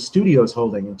individual studio is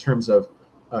holding in terms of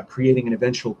creating an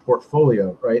eventual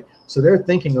portfolio, right? So they're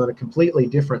thinking on a completely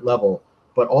different level,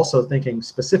 but also thinking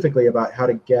specifically about how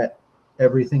to get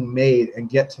everything made and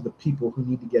get to the people who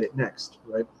need to get it next,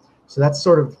 right? So that's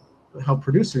sort of how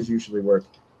producers usually work.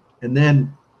 And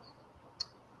then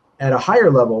at a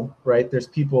higher level, right, there's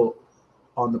people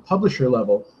on the publisher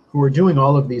level who are doing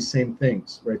all of these same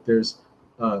things, right? There's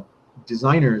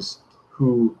designers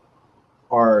who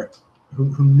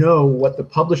know what the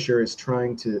publisher is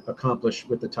trying to accomplish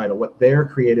with the title, what their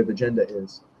creative agenda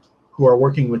is, who are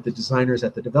working with the designers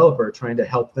at the developer, trying to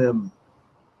help them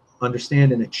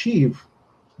understand and achieve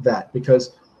that,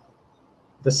 because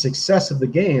the success of the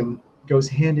game goes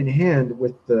hand in hand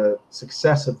with the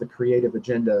success of the creative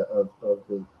agenda of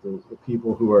the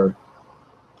people who are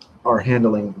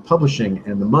handling the publishing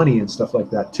and the money and stuff like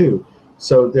that too.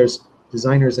 So there's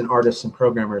designers and artists and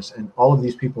programmers and all of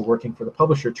these people working for the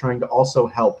publisher trying to also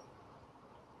help,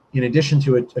 in addition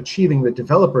to achieving the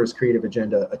developer's creative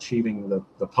agenda, achieving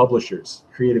the publisher's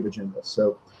creative agenda.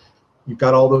 So you've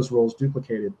got all those roles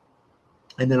duplicated.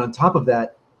 And then on top of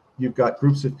that, you've got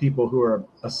groups of people who are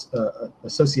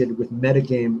associated with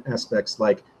metagame aspects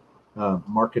like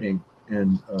marketing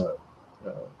and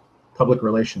public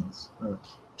relations,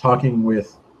 talking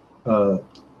with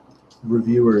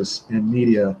reviewers and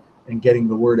media and getting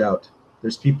the word out.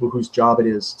 There's people whose job it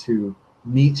is to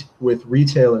meet with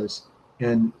retailers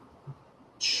and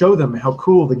show them how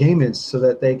cool the game is so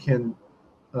that they can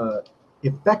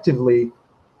effectively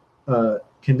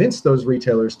convince those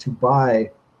retailers to buy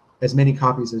as many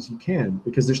copies as you can,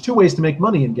 because there's two ways to make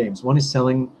money in games. One is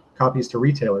selling copies to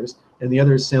retailers, and the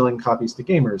other is selling copies to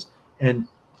gamers. And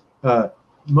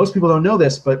most people don't know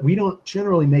this, but we don't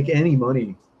generally make any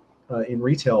money in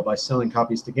retail by selling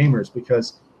copies to gamers,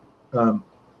 because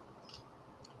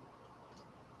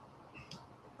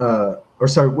or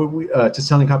sorry, to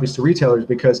selling copies to retailers,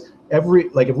 because if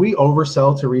we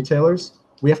oversell to retailers,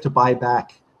 we have to buy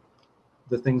back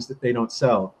the things that they don't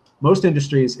sell. Most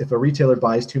industries, if a retailer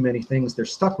buys too many things, they're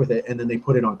stuck with it, and then they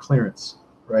put it on clearance,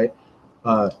 right?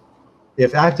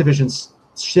 If Activision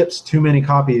ships too many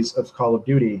copies of Call of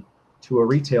Duty to a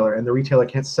retailer and the retailer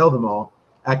can't sell them all,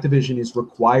 Activision is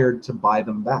required to buy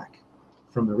them back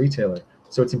from the retailer.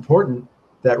 So it's important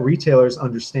that retailers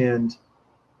understand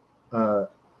how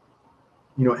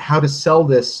to sell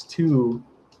this through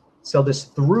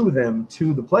them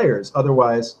to the players.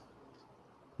 Otherwise,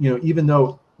 even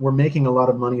though we're making a lot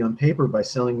of money on paper by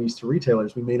selling these to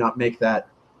retailers, we may not make that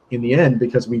in the end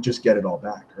because we just get it all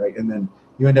back, right? And then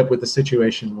you end up with a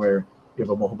situation where you have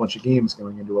a whole bunch of games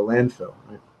going into a landfill,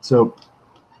 right? So,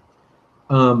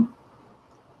 and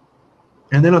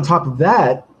then on top of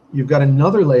that, you've got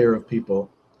another layer of people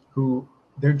who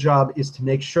their job is to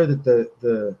make sure that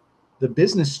the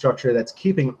business structure that's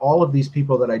keeping all of these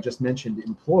people that I just mentioned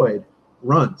employed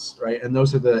runs, right? And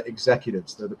those are the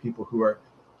executives. They're the people who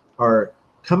are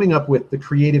coming up with the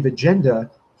creative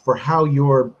agenda for how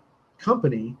your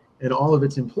company and all of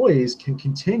its employees can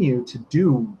continue to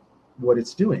do what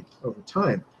it's doing over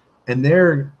time. And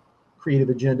their creative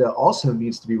agenda also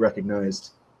needs to be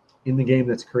recognized in the game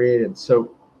that's created.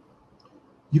 So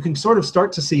you can sort of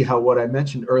start to see how what I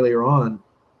mentioned earlier on,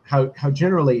 how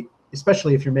generally,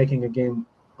 especially if you're making a game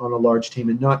on a large team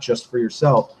and not just for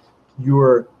yourself,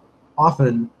 you're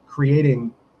often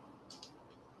creating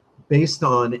based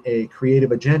on a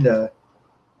creative agenda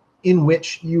in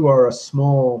which you are a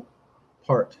small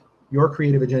part. Your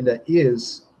creative agenda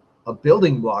is a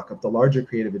building block of the larger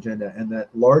creative agenda, and that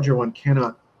larger one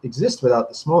cannot exist without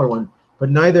the smaller one, but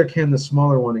neither can the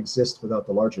smaller one exist without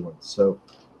the larger one. So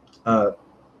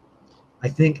I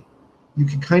think you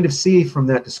can kind of see from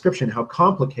that description how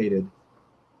complicated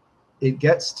it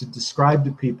gets to describe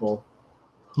to people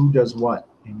who does what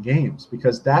in games,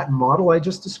 because that model I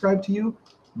just described to you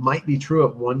might be true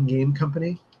of one game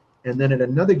company, and then at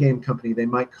another game company they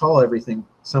might call everything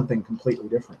something completely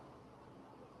different.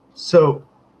 So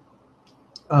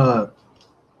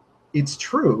it's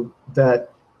true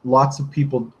that lots of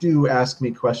people do ask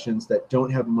me questions that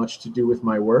don't have much to do with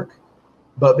my work,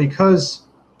 but because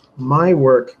my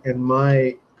work and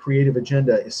my creative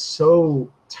agenda is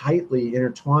so tightly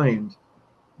intertwined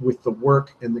with the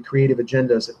work and the creative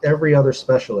agendas of every other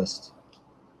specialist,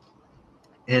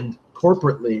 and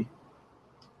corporately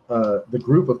the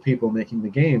group of people making the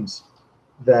games,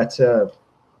 that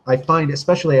I find,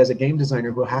 especially as a game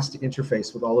designer who has to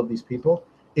interface with all of these people,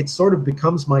 it sort of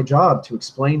becomes my job to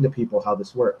explain to people how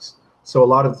this works. So a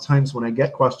lot of the times when I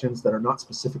get questions that are not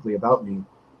specifically about me,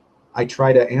 I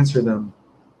try to answer them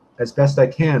as best I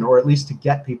can, or at least to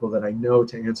get people that I know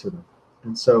to answer them.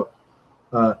 And so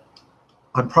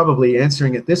I'm probably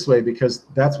answering it this way because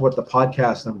that's what the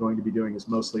podcast I'm going to be doing is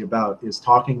mostly about, is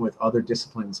talking with other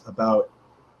disciplines about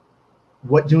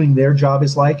what doing their job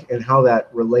is like and how that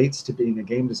relates to being a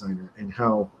game designer, and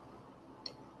how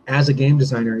as a game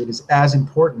designer it is as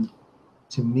important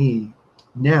to me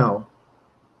now,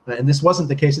 and this wasn't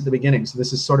the case at the beginning, so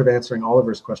this is sort of answering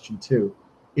Oliver's question too.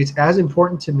 It's as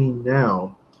important to me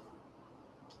now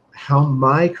how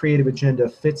my creative agenda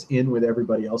fits in with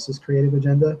everybody else's creative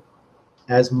agenda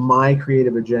as my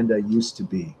creative agenda used to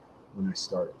be when I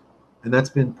started. And that's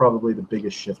been probably the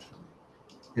biggest shift for me.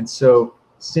 And so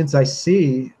since I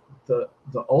see the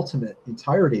ultimate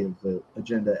entirety of the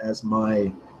agenda as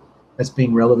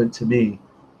being relevant to me,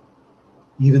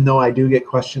 even though I do get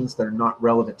questions that are not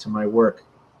relevant to my work,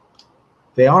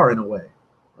 they are in a way,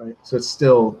 right? So it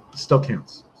still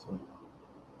counts.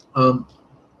 So,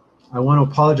 I want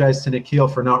to apologize to Nikhil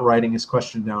for not writing his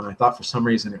question down. I thought for some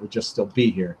reason it would just still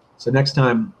be here. So next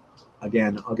time,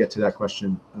 again, I'll get to that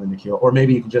question, Nikhil, or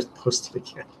maybe you can just post it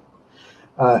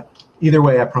again. Either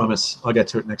way, I promise I'll get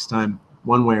to it next time,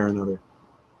 one way or another.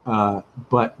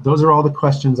 But those are all the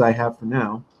questions I have for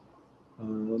now.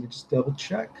 Let me just double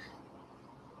check.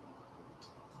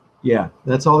 Yeah,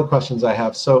 that's all the questions I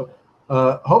have. So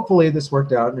hopefully this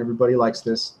worked out and everybody likes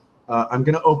this. I'm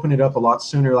going to open it up a lot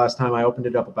sooner. Last time I opened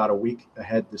it up about a week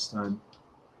ahead this time,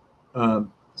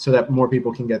 so that more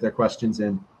people can get their questions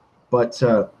in. But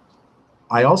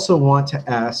I also want to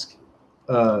ask,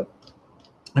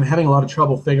 I'm having a lot of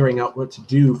trouble figuring out what to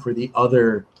do for the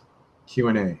other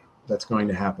Q&A that's going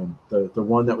to happen. The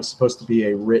one that was supposed to be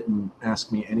a written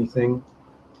Ask Me Anything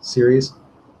series.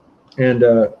 And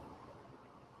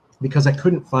because I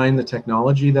couldn't find the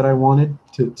technology that I wanted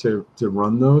to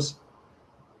run those,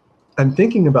 I'm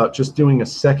thinking about just doing a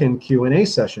second Q&A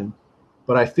session,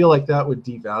 but I feel like that would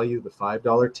devalue the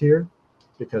 $5 tier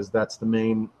because that's the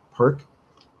main perk.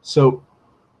 So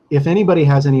if anybody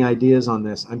has any ideas on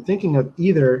this, I'm thinking of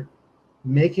either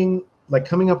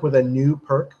coming up with a new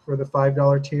perk for the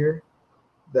 $5 tier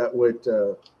that would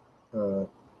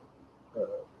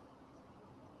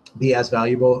be as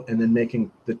valuable, and then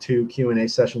making the 2 Q&A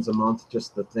sessions a month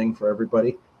just the thing for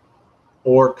everybody,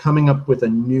 or coming up with a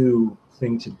new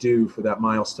thing to do for that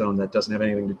milestone that doesn't have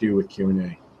anything to do with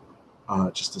Q&A,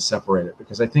 just to separate it.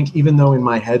 Because I think even though in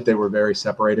my head they were very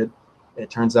separated, it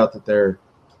turns out that they're,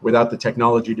 without the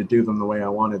technology to do them the way I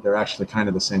wanted, they're actually kind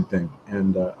of the same thing.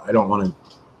 And I don't want to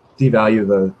devalue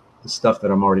the stuff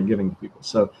that I'm already giving to people.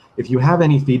 So if you have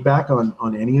any feedback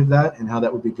on any of that and how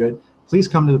that would be good, please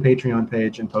come to the Patreon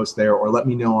page and post there, or let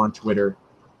me know on Twitter.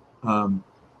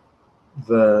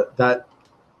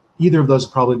 Either of those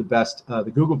are probably the best.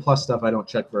 The Google Plus stuff I don't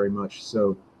check very much,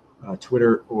 so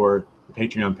Twitter or the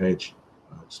Patreon page.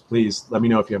 Just please let me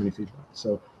know if you have any feedback.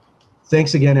 So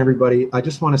thanks again, everybody. I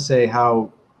just want to say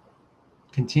how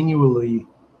continually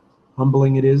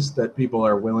humbling it is that people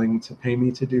are willing to pay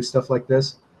me to do stuff like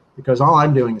this, because all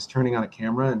I'm doing is turning on a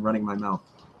camera and running my mouth.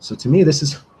 So to me, this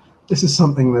is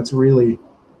something that's really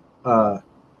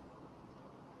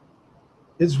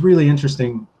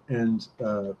interesting, and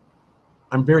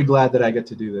I'm very glad that I get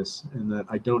to do this and that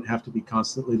I don't have to be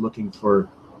constantly looking for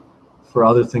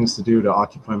other things to do to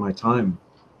occupy my time.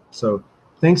 So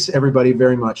thanks everybody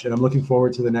very much, and I'm looking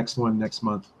forward to the next one next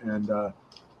month, and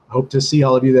hope to see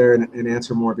all of you there and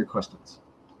answer more of your questions.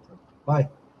 So, bye.